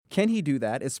Can He Do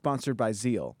That is sponsored by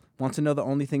Zeal. Want to know the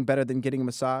only thing better than getting a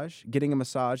massage? Getting a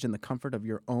massage in the comfort of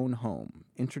your own home.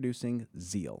 Introducing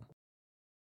Zeal.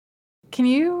 Can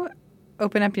you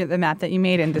open up the map that you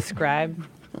made and describe?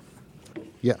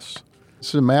 Yes.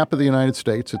 It's a map of the United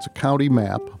States. It's a county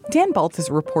map. Dan Baltz is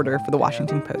a reporter for The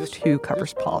Washington Post who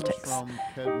covers politics.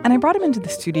 And I brought him into the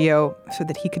studio so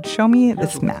that he could show me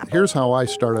this map. Here's how I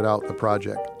started out the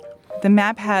project. The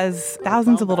map has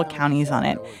thousands of little counties on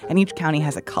it, and each county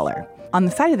has a color. On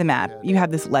the side of the map, you have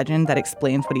this legend that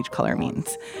explains what each color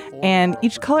means. And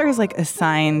each color is like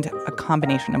assigned a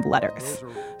combination of letters.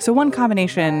 So one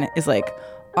combination is like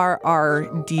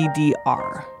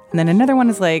RRDDR. And then another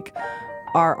one is like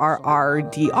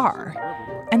RRRDR.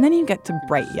 And then you get to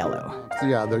bright yellow.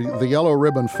 Yeah, the yellow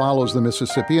ribbon follows the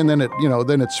Mississippi, and then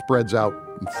it spreads out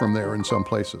from there in some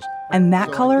places. And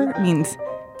that color means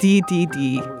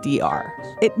DDDDR.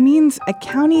 It means a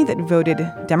county that voted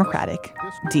Democratic,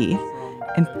 D,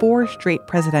 in 4 straight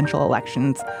presidential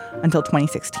elections until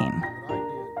 2016.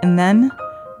 And then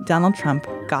Donald Trump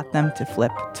got them to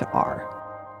flip to R.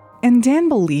 And Dan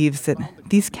believes that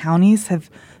these counties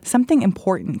have something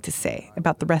important to say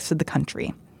about the rest of the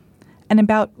country and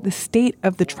about the state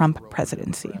of the Trump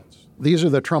presidency. These are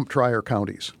the Trump trier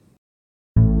counties.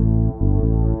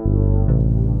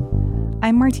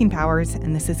 I'm Martine Powers,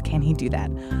 and this is Can He Do That?,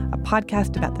 a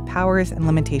podcast about the powers and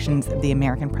limitations of the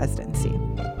American presidency.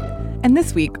 And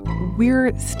this week,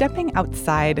 we're stepping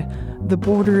outside the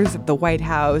borders of the White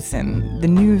House and the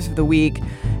news of the week,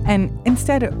 and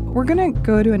instead, we're going to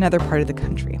go to another part of the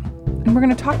country. And we're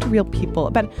going to talk to real people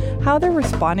about how they're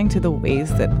responding to the ways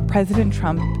that President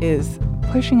Trump is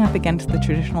pushing up against the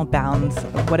traditional bounds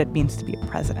of what it means to be a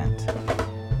president.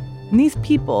 And these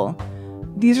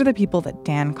are the people that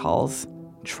Dan calls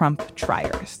Trump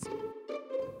triers.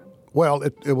 Well,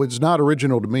 it was not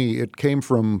original to me. It came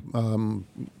from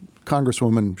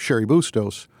Congresswoman Cheri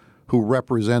Bustos, who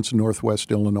represents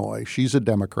Northwest Illinois. She's a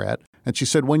Democrat. And she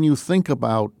said, when you think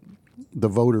about the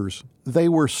voters, they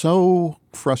were so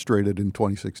frustrated in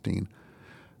 2016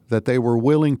 that they were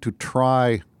willing to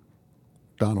try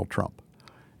Donald Trump.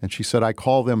 And she said, I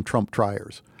call them Trump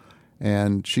triers.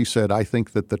 And she said, I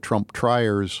think that the Trump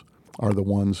triers are the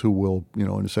ones who will, in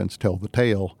a sense, tell the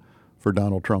tale for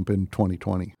Donald Trump in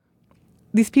 2020.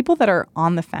 These people that are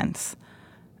on the fence,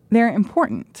 they're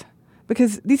important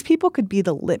because these people could be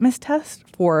the litmus test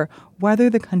for whether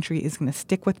the country is going to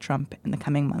stick with Trump in the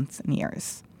coming months and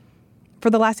years. For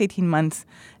the last 18 months,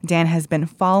 Dan has been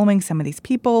following some of these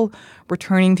people,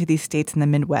 returning to these states in the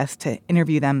Midwest to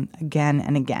interview them again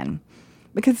and again,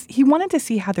 because he wanted to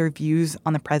see how their views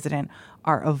on the president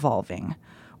are evolving,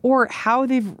 or how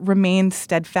they've remained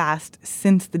steadfast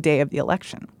since the day of the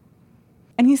election.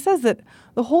 And he says that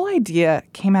the whole idea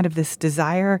came out of this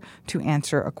desire to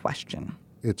answer a question.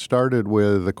 It started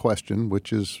with a question,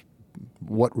 which is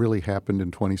what really happened in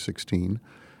 2016,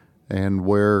 and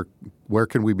where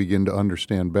can we begin to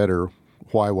understand better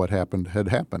why what happened had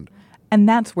happened. And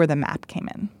that's where the map came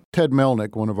in. Ted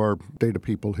Melnick, one of our data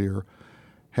people here,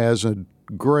 has a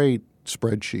great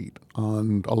spreadsheet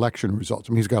on election results.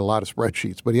 I mean, he's got a lot of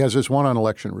spreadsheets, but he has this one on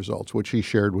election results, which he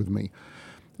shared with me.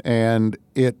 And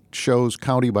it shows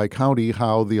county by county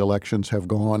how the elections have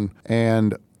gone.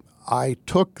 And I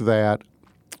took that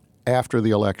after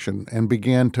the election and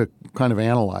began to kind of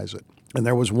analyze it. And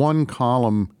there was one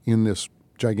column in this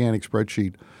gigantic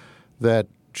spreadsheet that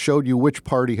showed you which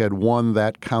party had won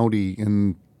that county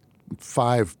in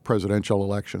 5 presidential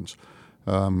elections,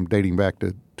 dating back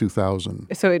to 2000.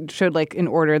 So it showed, like, in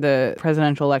order the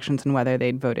presidential elections and whether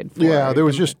they'd voted for. Yeah, it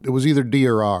was either D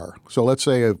or R. So let's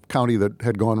say a county that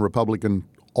had gone Republican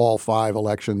all 5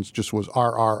 elections just was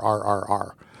R, R, R, R,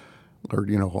 R. Or,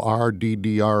 R, D,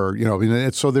 D, R,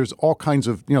 so there's all kinds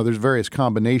of, there's various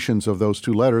combinations of those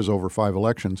 2 letters over 5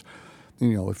 elections.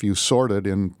 If you sort it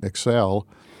in Excel,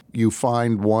 you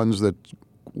find ones that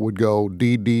would go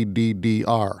D, D, D, D,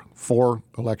 R, 4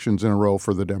 elections in a row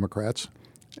for the Democrats.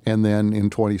 And then in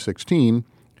 2016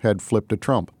 had flipped to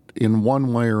Trump. In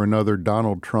one way or another,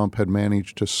 Donald Trump had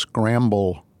managed to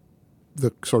scramble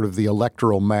the sort of the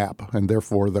electoral map and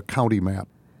therefore the county map.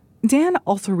 Dan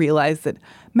also realized that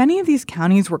many of these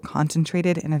counties were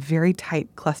concentrated in a very tight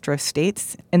cluster of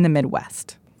states in the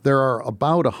Midwest. There are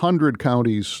about 100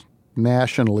 counties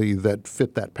nationally that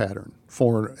fit that pattern,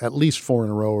 at least 4 in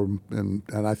a row, and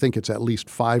I think it's at least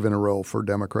 5 in a row for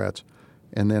Democrats,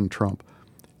 and then Trump.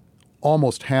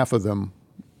 Almost half of them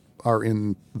are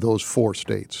in those 4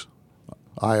 states,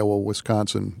 Iowa,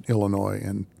 Wisconsin, Illinois,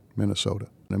 and Minnesota.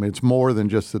 I mean, it's more than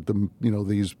just that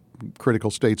these critical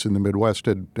states in the Midwest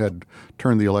had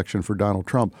turned the election for Donald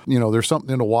Trump. There's something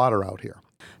in the water out here.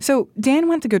 So Dan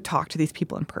went to go talk to these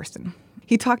people in person.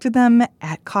 He talked to them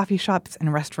at coffee shops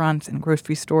and restaurants and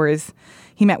grocery stores.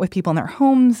 He met with people in their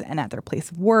homes and at their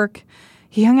place of work.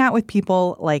 He hung out with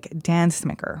people like Dan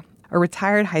Smicker, a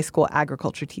retired high school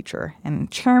agriculture teacher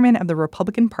and chairman of the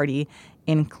Republican Party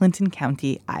in Clinton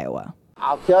County, Iowa.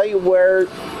 I'll tell you where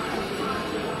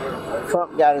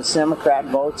Trump got his Democrat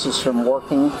votes is from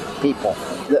working people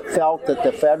that felt that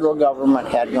the federal government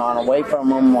had gone away from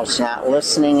them, was not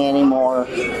listening anymore.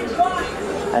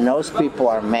 And those people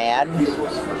are mad.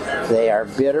 They are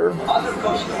bitter.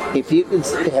 If you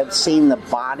could have seen the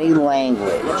body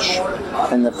language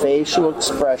and the facial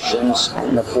expressions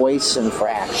and the voice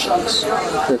infractions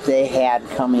that they had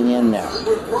coming in there,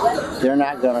 they're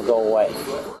not going to go away.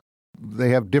 They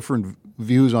have different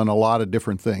views on a lot of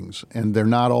different things, and they're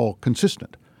not all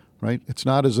consistent, right? It's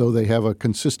not as though they have a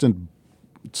consistent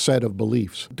set of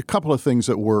beliefs. A couple of things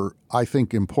that were, I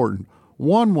think, important.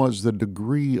 One was the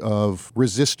degree of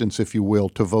resistance, if you will,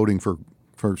 to voting for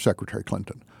Secretary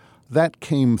Clinton. That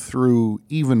came through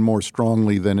even more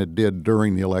strongly than it did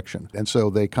during the election. And so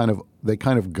they kind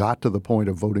of got to the point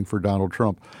of voting for Donald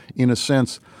Trump, in a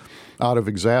sense, out of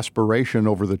exasperation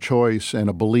over the choice and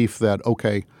a belief that,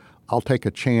 okay, I'll take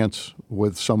a chance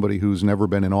with somebody who's never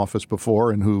been in office before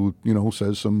and who,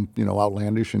 says some,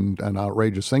 outlandish and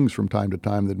outrageous things from time to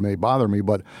time that may bother me,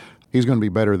 but he's going to be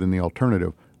better than the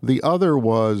alternative. The other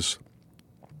was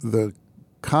the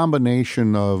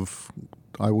combination of,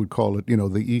 I would call it,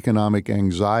 the economic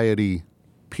anxiety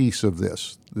piece of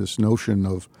this notion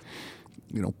of,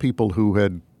 people who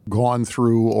had gone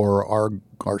through or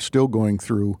are still going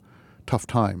through tough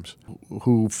times,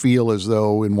 who feel as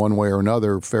though in one way or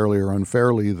another, fairly or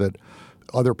unfairly, that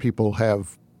other people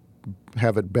have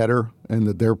it better and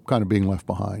that they're kind of being left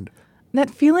behind. That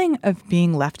feeling of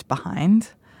being left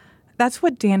behind, that's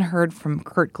what Dan heard from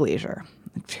Kurt Glaser,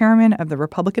 the chairman of the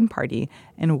Republican Party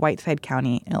in Whiteside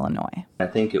County, Illinois. I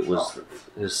think it was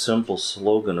his simple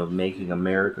slogan of making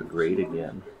America great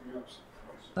again.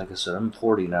 Like I said, I'm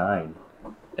 49,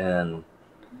 and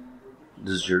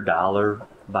does your dollar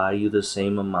buy you the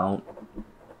same amount?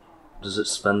 Does it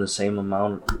spend the same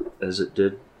amount as it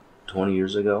did 20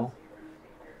 years ago?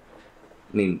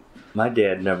 I mean, my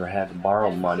dad never had to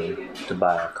borrow money to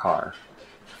buy a car.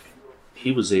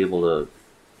 He was able to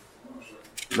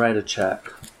write a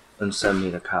check and send me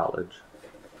to college.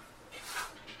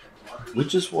 We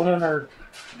just want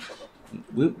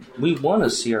we want to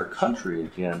see our country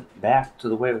again, back to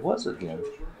the way it was again.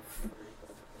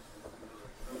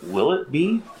 Will it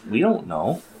be? We don't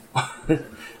know.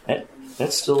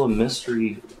 That's still a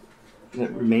mystery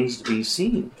that remains to be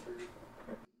seen.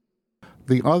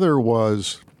 The other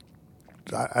was,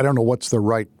 I don't know what's the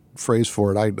right phrase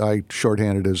for it. I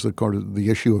shorthand it as the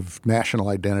issue of national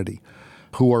identity.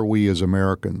 Who are we as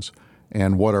Americans,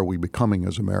 and what are we becoming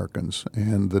as Americans?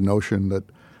 And the notion that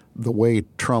the way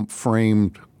Trump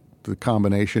framed the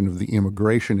combination of the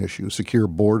immigration issue, secure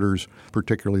borders,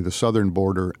 particularly the southern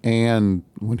border, and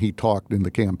when he talked in the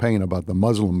campaign about the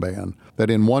Muslim ban, that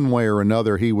in one way or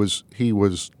another he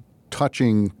was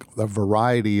touching a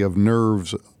variety of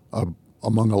nerves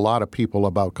among a lot of people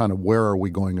about kind of where are we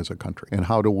going as a country and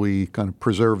how do we kind of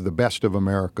preserve the best of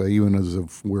America, even as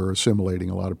if we're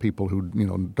assimilating a lot of people who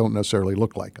don't necessarily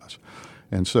look like us.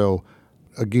 And so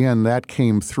again, that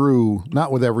came through,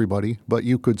 not with everybody, but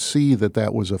you could see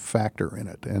that was a factor in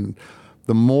it. And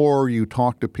the more you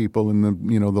talk to people and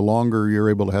the longer you're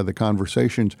able to have the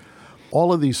conversations,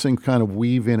 all of these things kind of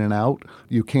weave in and out.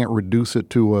 You can't reduce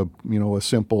it to a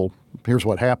simple, here's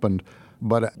what happened.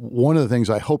 But one of the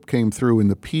things I hope came through in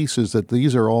the piece is that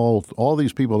these are all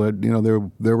these people that,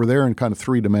 they were there in kind of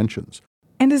three dimensions.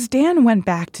 And as Dan went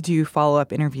back to do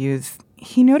follow-up interviews,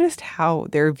 he noticed how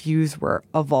their views were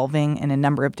evolving in a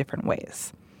number of different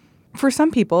ways. For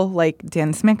some people, like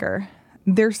Dan Smicker,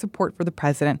 their support for the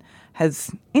president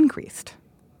has increased,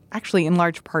 actually in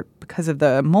large part because of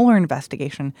the Mueller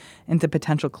investigation into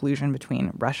potential collusion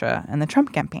between Russia and the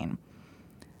Trump campaign.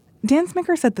 Dan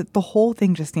Smicker said that the whole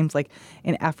thing just seems like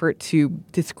an effort to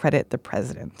discredit the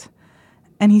president.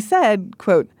 And he said,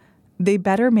 quote, "They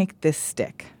better make this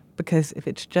stick, because if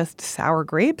it's just sour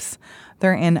grapes,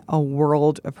 they're in a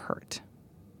world of hurt."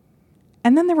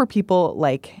 And then there were people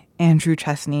like Andrew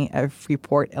Chesney of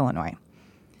Freeport, Illinois.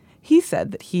 He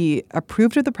said that he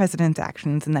approved of the president's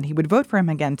actions and that he would vote for him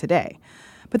again today,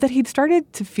 but that he'd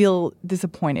started to feel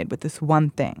disappointed with this one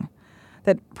thing,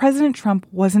 that President Trump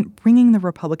wasn't bringing the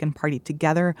Republican Party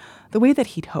together the way that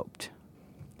he'd hoped.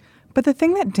 But the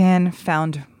thing that Dan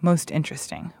found most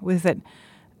interesting was that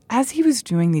as he was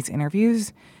doing these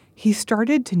interviews, he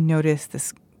started to notice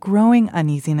this growing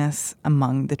uneasiness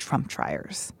among the Trump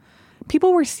triers.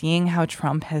 People were seeing how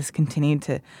Trump has continued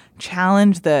to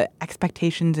challenge the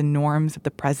expectations and norms of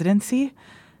the presidency,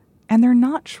 and they're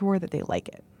not sure that they like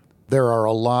it. There are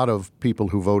a lot of people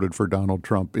who voted for Donald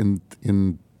Trump in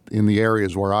the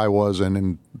areas where I was and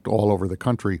in all over the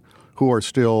country who are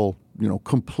still,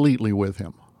 completely with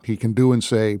him. He can do and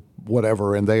say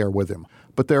whatever, and they are with him.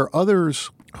 But there are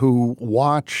others who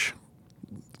watch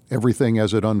everything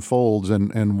as it unfolds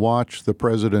and watch the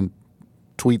president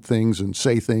tweet things and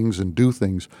say things and do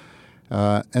things,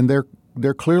 and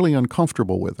they're clearly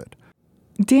uncomfortable with it.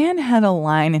 Dan had a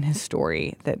line in his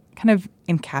story that kind of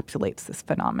encapsulates this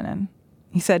phenomenon.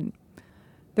 He said,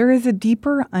 "There is a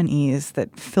deeper unease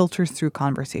that filters through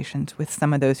conversations with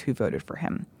some of those who voted for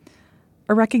him.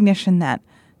 A recognition that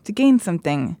to gain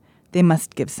something, they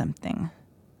must give something.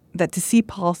 That to see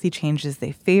policy changes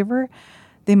they favor,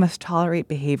 they must tolerate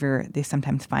behavior they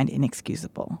sometimes find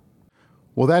inexcusable."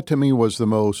 Well, that to me was the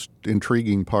most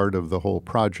intriguing part of the whole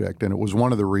project, and it was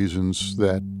one of the reasons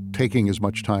that taking as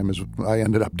much time as I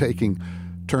ended up taking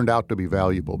turned out to be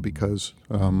valuable, because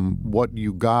what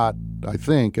you got, I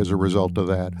think, as a result of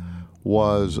that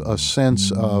was a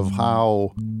sense of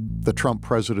how the Trump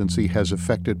presidency has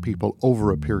affected people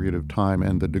over a period of time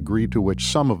and the degree to which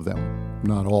some of them,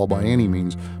 not all by any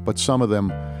means, but some of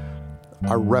them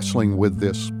are wrestling with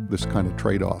this kind of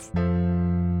trade-off.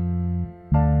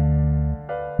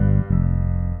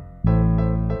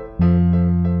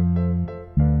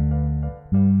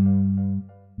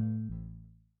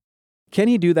 Can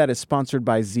He Do That is sponsored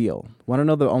by Zeal. Want to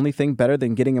know the only thing better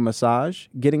than getting a massage?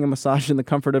 Getting a massage in the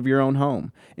comfort of your own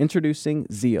home. Introducing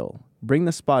Zeal. Bring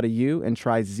the spa to you and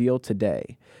try Zeal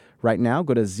today. Right now,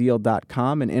 go to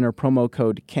Zeal.com and enter promo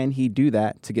code Can He Do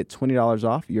That to get $20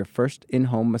 off your first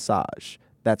in-home massage.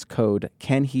 That's code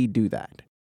Can He Do That.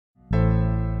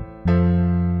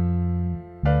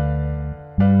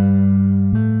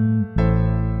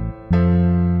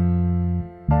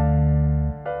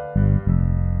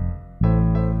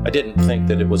 I didn't think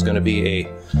that it was going to be a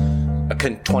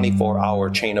 24-hour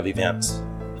chain of events,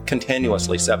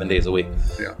 continuously 7 days a week.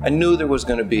 Yeah. I knew there was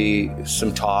going to be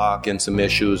some talk and some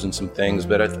issues and some things,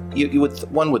 but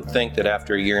one would think that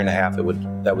after a year and a half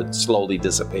that would slowly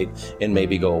dissipate and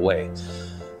maybe go away.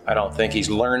 I don't think he's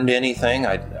learned anything.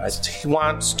 He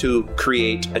wants to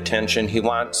create attention. He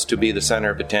wants to be the center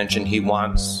of attention. He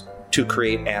wants to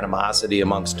create animosity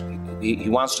amongst. He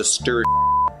wants to stir.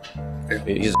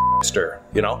 He's a stir,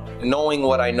 Knowing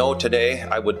what I know today,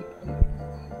 I wouldn't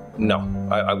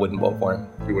vote for him.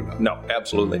 You would not? No,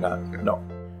 absolutely not. No.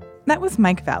 That was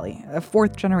Mike Valley, a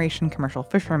fourth-generation commercial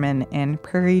fisherman in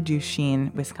Prairie du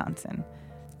Chien, Wisconsin.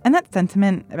 And that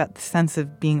sentiment about the sense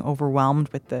of being overwhelmed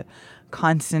with the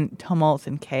constant tumult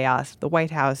and chaos of the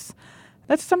White House,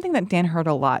 that's something that Dan heard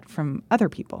a lot from other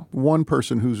people. One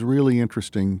person who's really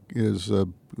interesting is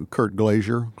Kurt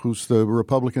Glazier, who's the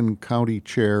Republican county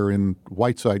chair in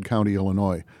Whiteside County,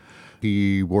 Illinois.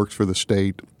 He works for the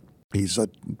state. He's a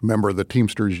member of the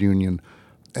Teamsters Union,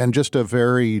 and just a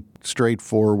very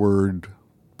straightforward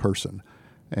person.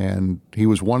 And he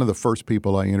was one of the first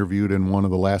people I interviewed and one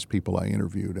of the last people I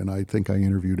interviewed, and I think I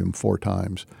interviewed him 4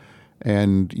 times.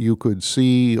 And you could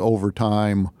see over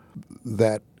time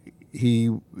that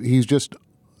he's just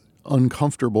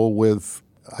uncomfortable with,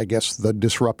 I guess, the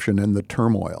disruption and the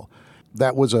turmoil.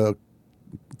 That was a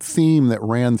theme that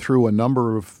ran through a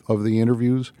number of the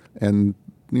interviews. And,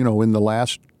 in the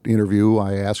last interview,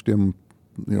 I asked him,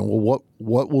 well,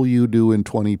 what will you do in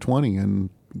 2020? And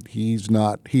he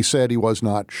said he was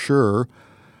not sure.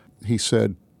 He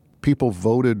said people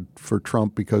voted for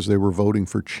Trump because they were voting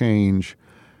for change.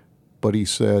 But he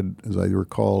said, as I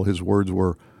recall, his words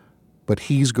were, but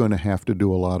he's going to have to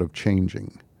do a lot of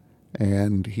changing.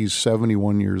 And he's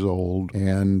 71 years old.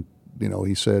 And,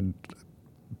 he said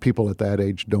people at that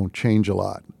age don't change a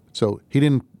lot. So he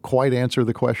didn't quite answer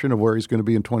the question of where he's going to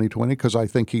be in 2020 because I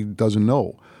think he doesn't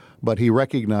know. But he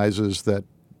recognizes that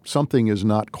something is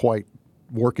not quite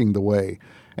working the way.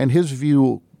 And his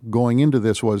view going into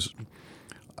this was,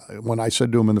 when I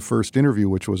said to him in the first interview,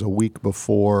 which was a week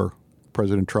before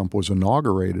President Trump was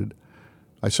inaugurated,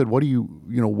 I said, what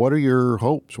are your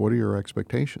hopes? What are your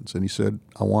expectations? And he said,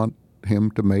 I want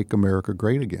him to make America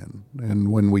great again.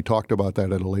 And when we talked about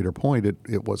that at a later point,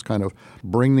 it was kind of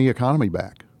bring the economy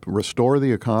back, restore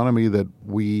the economy that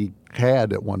we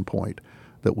had at one point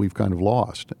that we've kind of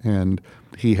lost. And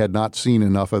he had not seen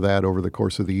enough of that over the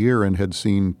course of the year and had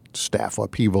seen staff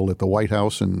upheaval at the White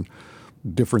House and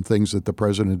different things that the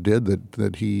president did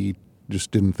that he just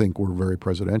didn't think were very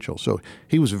presidential. So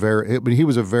he was a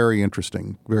very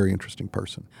interesting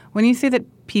person. When you say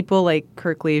that people like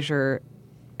Kurt Glazier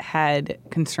had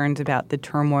concerns about the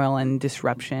turmoil and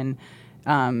disruption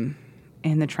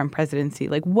in the Trump presidency?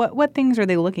 Like, what things are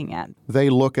they looking at? They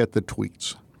look at the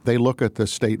tweets. They look at the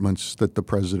statements that the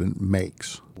president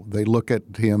makes. They look at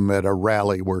him at a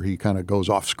rally where he kind of goes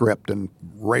off script and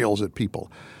rails at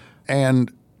people.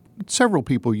 And several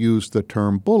people used the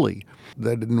term bully,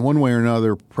 that in one way or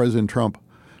another, President Trump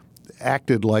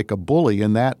acted like a bully,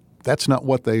 and that's not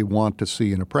what they want to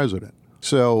see in a president.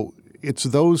 So it's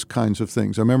those kinds of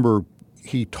things. I remember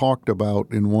he talked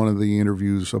about in one of the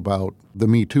interviews about the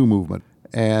Me Too movement,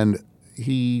 and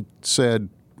he said,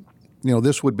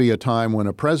 this would be a time when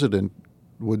a president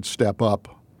would step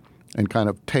up and kind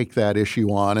of take that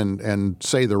issue on and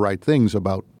say the right things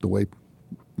about the way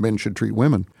men should treat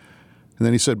women. And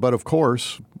then he said, but of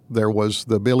course, there was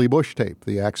the Billy Bush tape,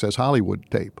 the Access Hollywood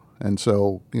tape. And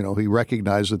so, he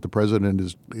recognized that the president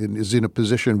is in a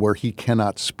position where he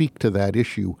cannot speak to that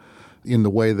issue in the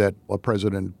way that a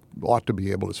president ought to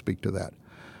be able to speak to that.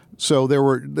 So there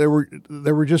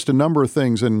were just a number of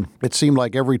things, and it seemed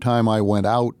like every time I went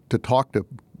out to talk to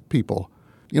people,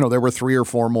 there were 3 or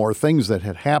 4 more things that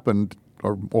had happened,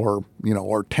 or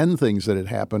 10 things that had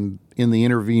happened in the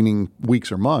intervening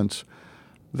weeks or months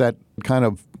that kind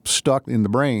of stuck in the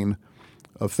brain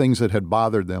of things that had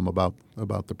bothered them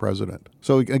about the president.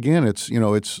 So again, it's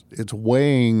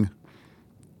weighing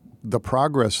the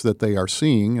progress that they are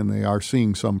seeing, and they are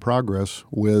seeing some progress,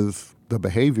 with the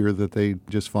behavior that they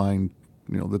just find,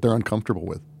 that they're uncomfortable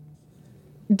with.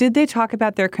 Did they talk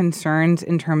about their concerns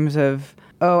in terms of,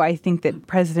 I think that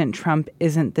President Trump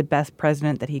isn't the best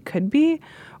president that he could be?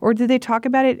 Or did they talk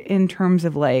about it in terms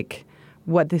of like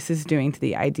what this is doing to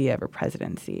the idea of a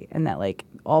presidency, and that like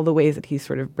all the ways that he's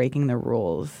sort of breaking the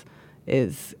rules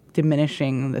is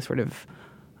diminishing the sort of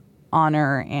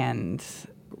honor and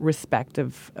respect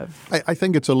of... I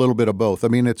think it's a little bit of both. I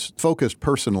mean, it's focused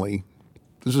personally.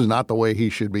 This is not the way he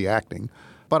should be acting.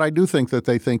 But I do think that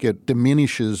they think it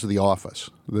diminishes the office,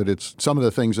 that it's some of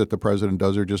the things that the president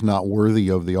does are just not worthy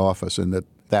of the office, and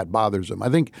that bothers them. I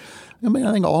think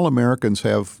all Americans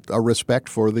have a respect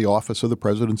for the office of the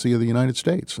presidency of the United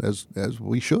States, as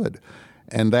we should.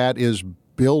 And that is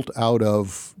built out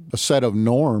of a set of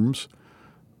norms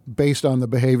based on the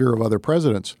behavior of other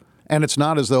presidents. And it's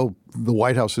not as though the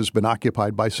White House has been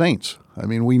occupied by saints. I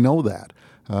mean, we know that.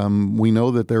 We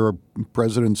know that there are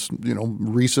presidents,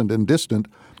 recent and distant,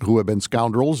 who have been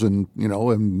scoundrels and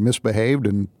misbehaved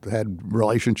and had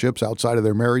relationships outside of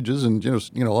their marriages and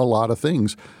a lot of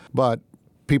things. But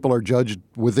people are judged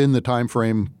within the time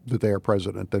frame that they are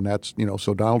president, and that's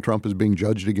so Donald Trump is being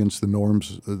judged against the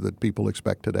norms that people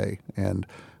expect today. And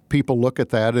people look at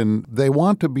that and they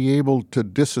want to be able to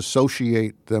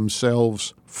disassociate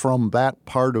themselves from that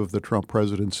part of the Trump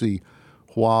presidency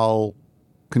while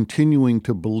continuing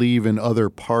to believe in other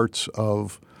parts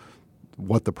of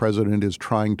what the president is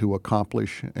trying to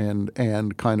accomplish and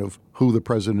kind of who the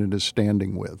president is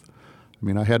standing with. I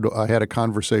mean, I had a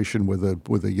conversation with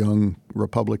a young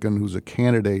Republican who's a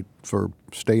candidate for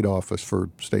state office for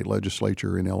state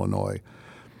legislature in Illinois.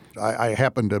 I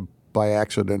happened to, by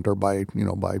accident or by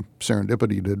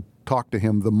serendipity, to talk to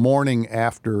him the morning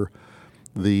after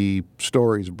the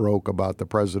stories broke about the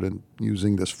president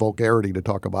using this vulgarity to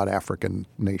talk about African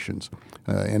nations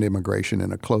and immigration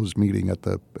in a closed meeting at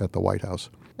the White House.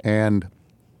 And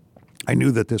I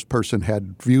knew that this person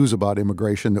had views about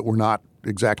immigration that were not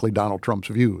exactly Donald Trump's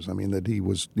views. I mean, that he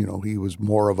was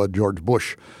more of a George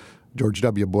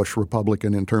W. Bush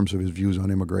Republican in terms of his views on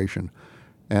immigration.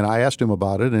 And I asked him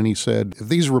about it, and he said, if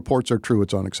these reports are true,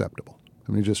 it's unacceptable.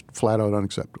 I mean, just flat out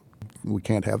unacceptable. We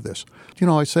can't have this.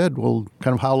 I said, well,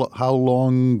 kind of how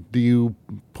long do you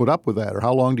put up with that, or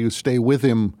how long do you stay with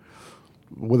him,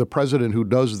 with a president who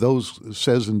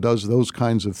says and does those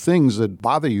kinds of things that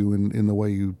bother you in the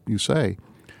way you say?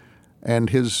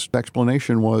 And his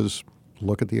explanation was,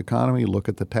 look at the economy, look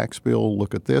at the tax bill,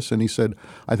 look at this. And he said,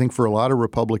 I think for a lot of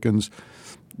Republicans,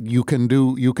 you can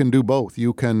do both.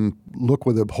 You can look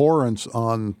with abhorrence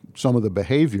on some of the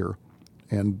behavior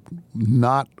and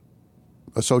not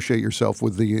associate yourself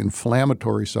with the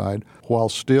inflammatory side while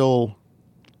still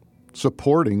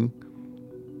supporting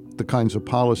the kinds of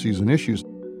policies and issues.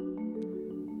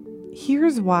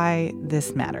 Here's why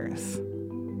this matters.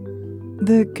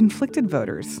 The conflicted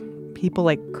voters, people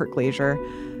like Kurt Glaser,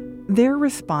 their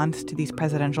response to these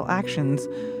presidential actions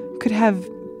could have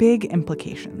big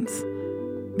implications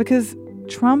because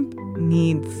Trump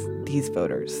needs these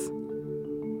voters.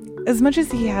 As much as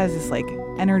he has this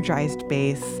energized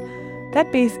base, that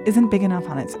base isn't big enough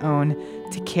on its own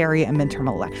to carry a midterm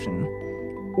election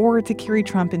or to carry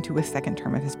Trump into a second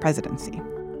term of his presidency.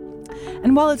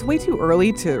 And while it's way too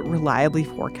early to reliably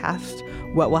forecast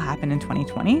what will happen in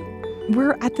 2020,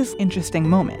 we're at this interesting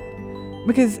moment.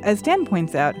 Because, as Dan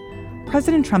points out,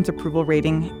 President Trump's approval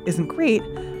rating isn't great,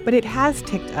 but it has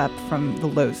ticked up from the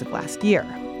lows of last year.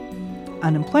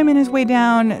 Unemployment is way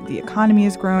down, the economy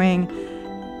is growing,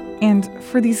 and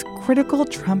for these critical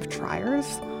Trump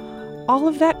triers, all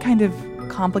of that kind of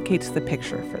complicates the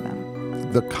picture for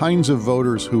them. The kinds of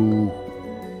voters who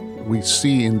we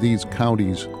see in these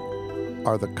counties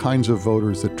are the kinds of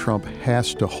voters that Trump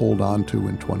has to hold on to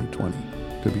in 2020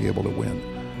 to be able to win.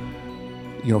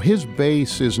 You know, his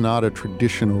base is not a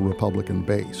traditional Republican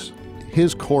base.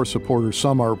 His core supporters,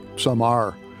 some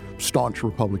are staunch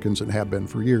Republicans and have been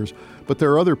for years, but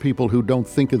there are other people who don't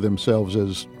think of themselves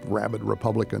as rabid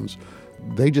Republicans.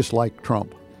 They just like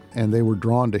Trump, and they were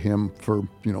drawn to him for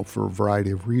a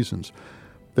variety of reasons.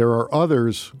 There are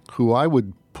others who I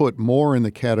would put more in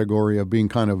the category of being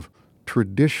kind of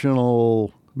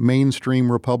traditional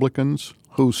mainstream Republicans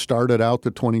who started out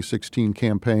the 2016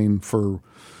 campaign for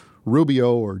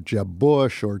Rubio or Jeb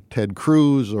Bush or Ted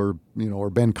Cruz or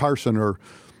Ben Carson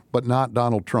but not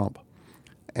Donald Trump.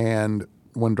 And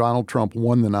when Donald Trump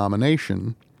won the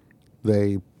nomination,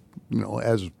 they,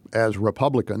 as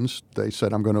Republicans, they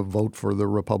said, I'm going to vote for the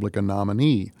Republican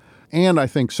nominee. And I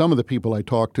think some of the people I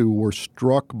talked to were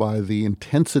struck by the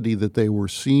intensity that they were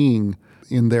seeing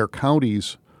in their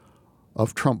counties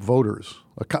of Trump voters,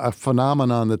 a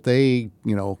phenomenon that they,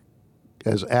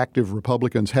 as active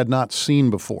Republicans had not seen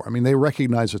before. I mean, they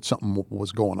recognized that something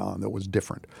was going on that was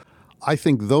different. I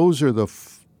think those are the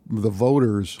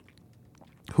voters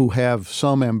who have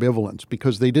some ambivalence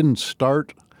because they didn't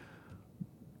start,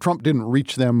 Trump didn't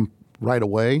reach them right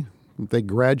away. They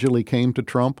gradually came to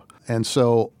Trump. And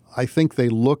so I think they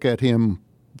look at him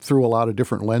through a lot of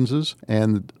different lenses,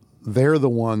 and they're the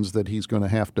ones that he's going to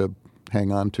have to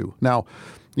hang on to. Now,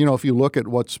 if you look at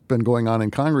what's been going on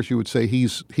in Congress, you would say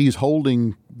he's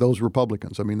holding those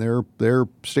Republicans. I mean, they're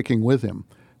sticking with him.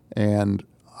 And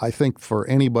I think for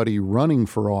anybody running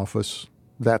for office,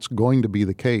 that's going to be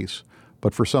the case.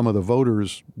 But for some of the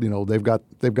voters, they've got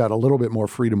a little bit more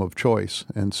freedom of choice.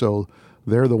 And so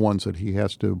they're the ones that he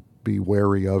has to be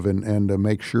wary of and to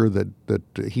make sure that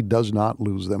he does not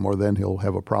lose them, or then he'll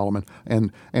have a problem.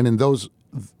 And in those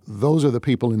are the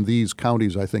people in these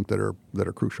counties, I think, that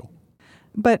are crucial.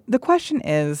 But the question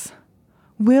is,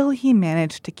 will he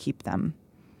manage to keep them?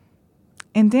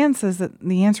 And Dan says that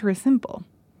the answer is simple.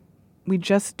 We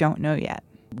just don't know yet.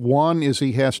 One is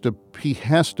he has to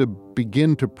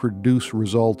begin to produce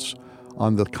results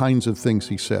on the kinds of things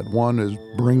he said. One is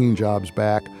bringing jobs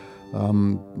back.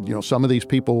 Some of these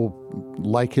people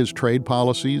like his trade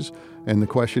policies, and the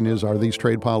question is, are these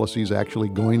trade policies actually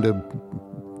going to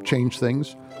change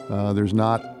things? There's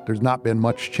not been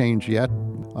much change yet.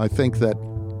 I think that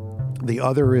the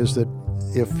other is that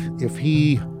if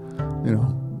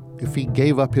he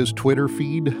gave up his Twitter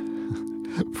feed,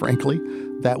 frankly,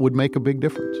 that would make a big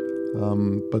difference.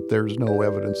 But there's no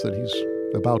evidence that he's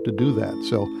about to do that.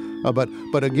 So,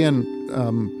 but again,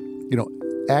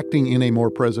 acting in a more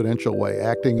presidential way,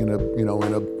 acting in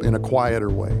a quieter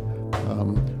way,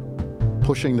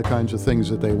 pushing the kinds of things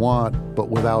that they want, but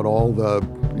without all the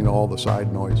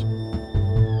side noise.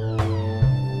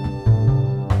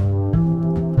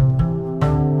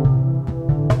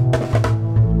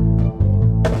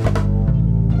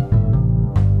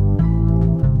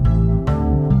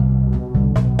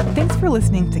 Thanks for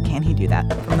listening to Can He Do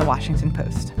That from The Washington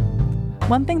Post.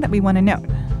 One thing that we want to note,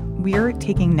 we're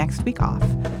taking next week off,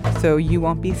 so you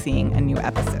won't be seeing a new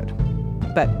episode.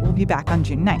 But we'll be back on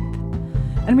June 9th.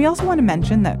 And we also want to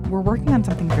mention that we're working on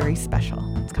something very special.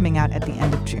 It's coming out at the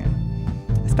end of June.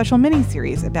 A special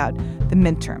mini-series about the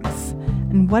midterms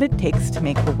and what it takes to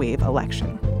make a wave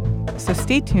election. So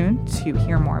stay tuned to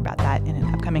hear more about that in an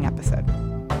upcoming episode.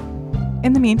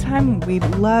 In the meantime, we'd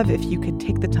love if you could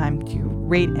take the time to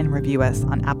rate and review us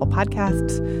on Apple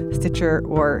Podcasts, Stitcher,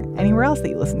 or anywhere else that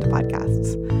you listen to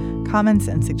podcasts. Comments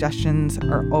and suggestions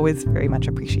are always very much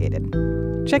appreciated.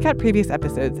 Check out previous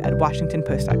episodes at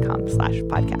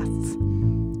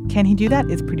washingtonpost.com/podcasts. Can He Do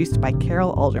That is produced by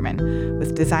Carol Alderman,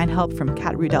 with design help from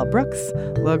Kat Rudell Brooks,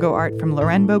 logo art from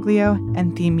Loren Boglio,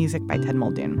 and theme music by Ted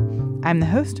Muldoon. I'm the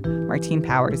host, Martine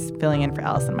Powers, filling in for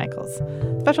Allison Michaels.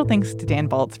 Special thanks to Dan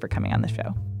Baltz for coming on the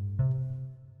show.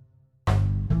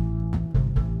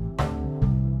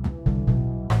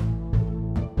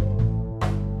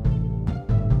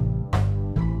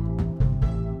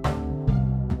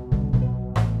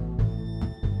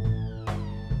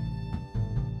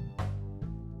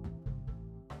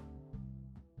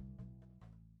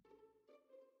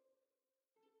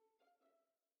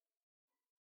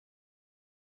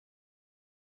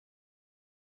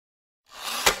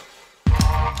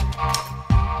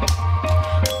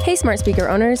 Hey, smart speaker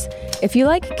owners. If you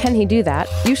like Can He Do That?,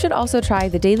 you should also try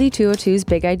the Daily 202's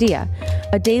Big Idea,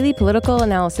 a daily political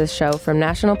analysis show from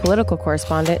national political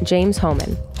correspondent James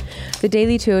Hohmann. The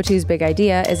Daily 202's Big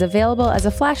Idea is available as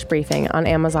a flash briefing on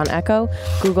Amazon Echo,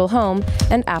 Google Home,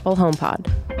 and Apple HomePod.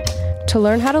 To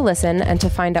learn how to listen and to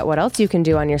find out what else you can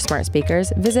do on your smart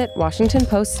speakers, visit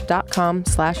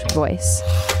WashingtonPost.com/voice.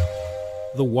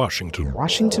 The Washington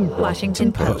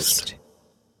Post.